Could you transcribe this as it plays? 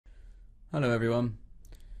Hello everyone.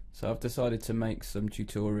 So I've decided to make some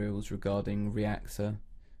tutorials regarding Reaktor,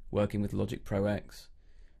 working with Logic Pro X.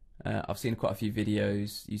 I've seen quite a few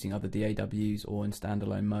videos using other DAWs or in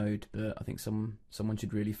standalone mode, but I think someone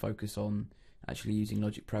should really focus on actually using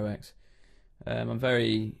Logic Pro X. I'm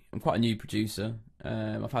quite a new producer.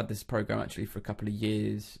 I've had this program actually for a couple of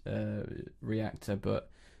years, Reaktor, but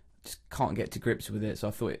just can't get to grips with it. So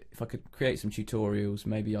I thought if I could create some tutorials,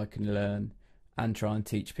 maybe I can learn and try and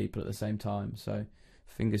teach people at the same time. So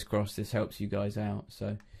fingers crossed this helps you guys out.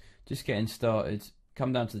 So just getting started,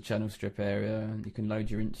 come down to the channel strip area and you can load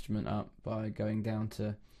your instrument up by going down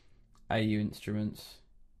to AU Instruments,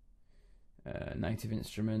 Native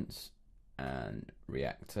Instruments and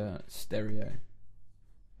Reaktor Stereo.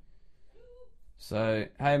 So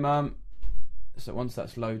hey mum, so once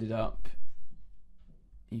that's loaded up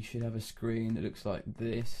you should have a screen that looks like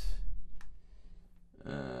this.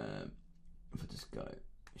 If I just go, it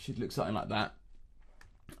should look something like that.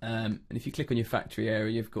 And if you click on your factory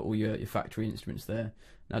area, you've got all your factory instruments there.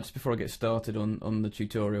 Now just before I get started on the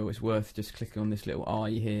tutorial, it's worth just clicking on this little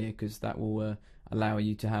eye here, because that will allow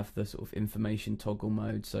you to have the sort of information toggle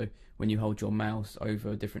mode. So when you hold your mouse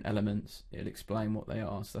over different elements, it'll explain what they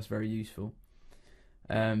are, so that's very useful.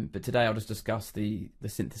 But today I'll just discuss the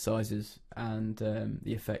synthesizers and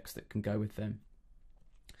the effects that can go with them.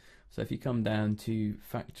 So if you come down to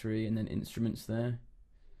factory and then instruments there,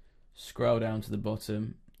 scroll down to the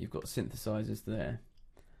bottom, you've got synthesizers there.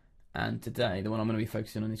 And today the one I'm going to be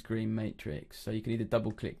focusing on is green matrix. So you can either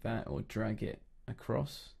double click that or drag it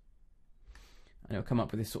across and it'll come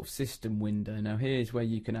up with this sort of system window. Now here's where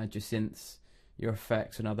you can add your synths, your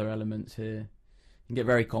effects and other elements here. You can get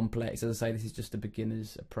very complex. As I say, this is just a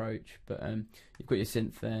beginner's approach, but you've got your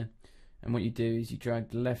synth there, and what you do is you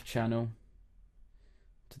drag the left channel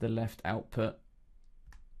to the left output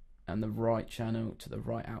and the right channel to the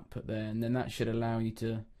right output there, and then that should allow you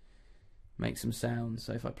to make some sounds.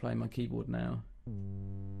 So if I play my keyboard now,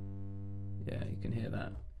 yeah, you can hear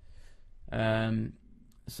that.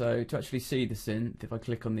 So to actually see the synth, if I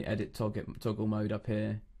click on the edit toggle mode up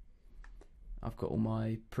here, I've got all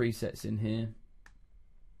my presets in here,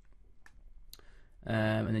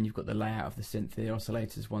 and then you've got the layout of the synth here: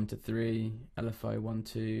 oscillators 1 to 3, LFO 1,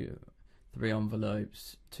 2, 3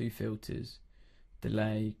 envelopes, 2 filters,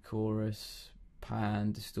 delay, chorus,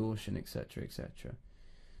 pan, distortion, etc., etc.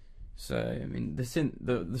 So I mean,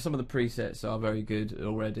 some of the presets are very good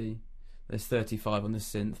already. There's 35 on the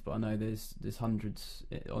synth, but I know there's hundreds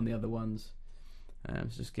on the other ones. So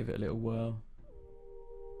just give it a little whirl.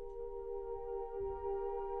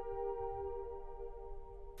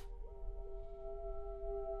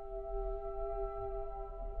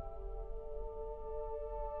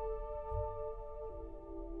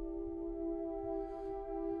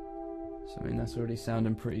 So I mean, that's already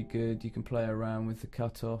sounding pretty good. You can play around with the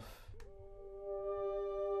cutoff.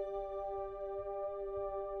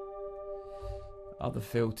 Other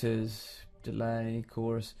filters, delay,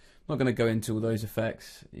 chorus. I'm not going to go into all those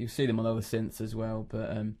effects. You'll see them on other synths as well,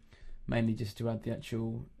 but mainly just to add the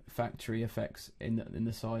actual factory effects in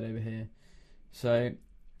the side over here. So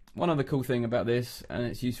one other cool thing about this, and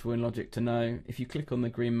it's useful in Logic to know, if you click on the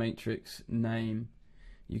green matrix name,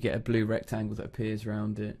 you get a blue rectangle that appears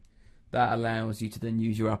around it. That allows you to then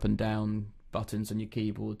use your up and down buttons on your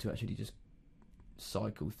keyboard to actually just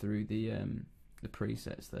cycle through the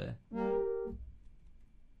presets there.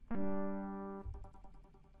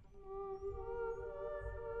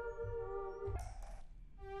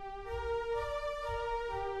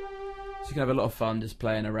 So you can have a lot of fun just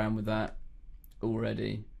playing around with that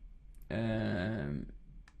already.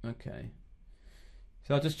 Okay,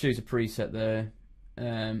 so I'll just choose a preset there.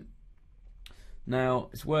 Now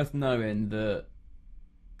it's worth knowing that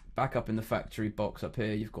back up in the factory box up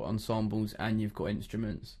here you've got ensembles and you've got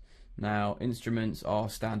instruments. Now instruments are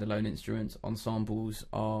standalone instruments, ensembles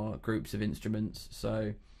are groups of instruments,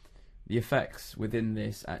 so the effects within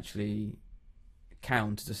this actually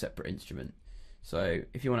count as a separate instrument. So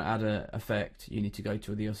if you want to add an effect, you need to go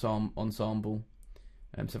to the ensemble.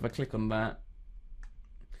 So if I click on that,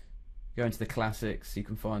 go into the classics, you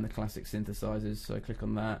can find the classic synthesizers, so click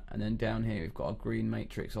on that, and then down here we've got our green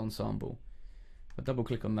matrix ensemble. If I double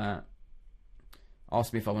click on that,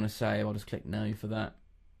 ask me if I want to save, I'll just click no for that.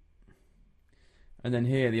 And then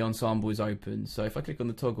here the ensemble is open, so if I click on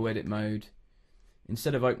the toggle edit mode,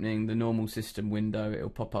 instead of opening the normal system window, it'll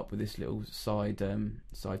pop up with this little side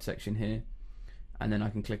section here, and then I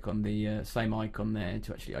can click on the same icon there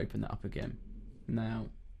to actually open that up again. Now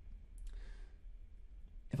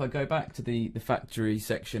if I go back to the factory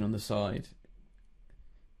section on the side,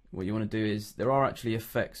 what you want to do is, there are actually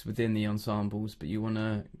effects within the ensembles, but you want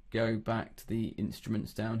to go back to the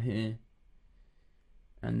instruments down here,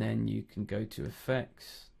 and then you can go to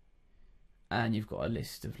effects, and you've got a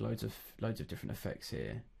list of loads of different effects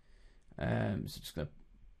here. So just going to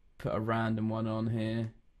put a random one on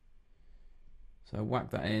here, so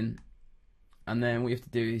whack that in, and then what you have to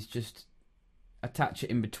do is just attach it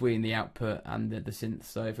in between the output and the synth.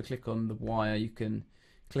 So if I click on the wire, you can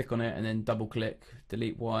click on it and then double click,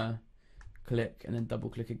 delete wire, click, and then double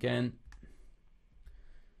click again,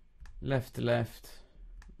 left to left,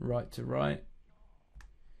 right to right,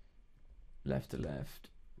 left to left,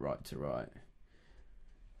 right to right.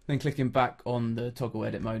 Then clicking back on the toggle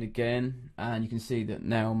edit mode again, and you can see that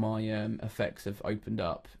now my effects have opened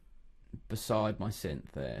up beside my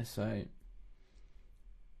synth there. So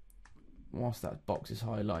whilst that box is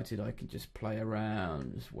highlighted, I can just play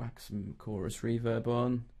around, just whack some chorus reverb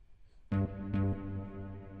on.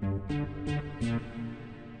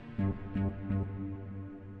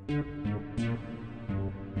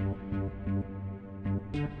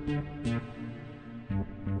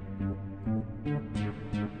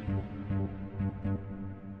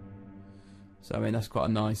 So I mean, that's quite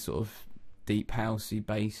a nice sort of deep housey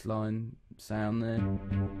bass line sound there.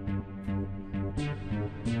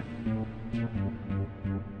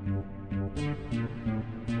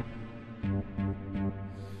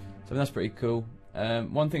 So that's pretty cool.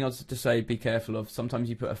 One thing I was to say, be careful of, sometimes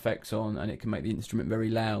you put effects on and it can make the instrument very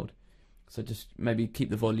loud. So just maybe keep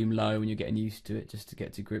the volume low when you're getting used to it, just to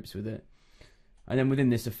get to grips with it. And then within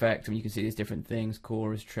this effect, I mean, you can see there's different things: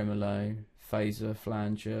 chorus, tremolo, phaser,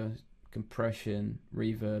 flanger, compression,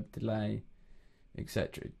 reverb, delay,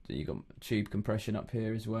 etc. You've got tube compression up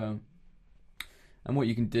here as well. And what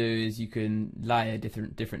you can do is you can layer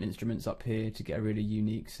different instruments up here to get a really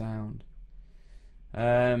unique sound.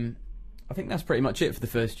 I think that's pretty much it for the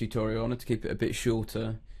first tutorial. I wanted to keep it a bit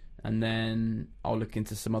shorter, and then I'll look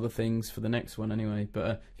into some other things for the next one anyway.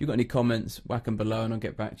 But if you've got any comments, whack them below and I'll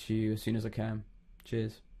get back to you as soon as I can.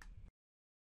 Cheers.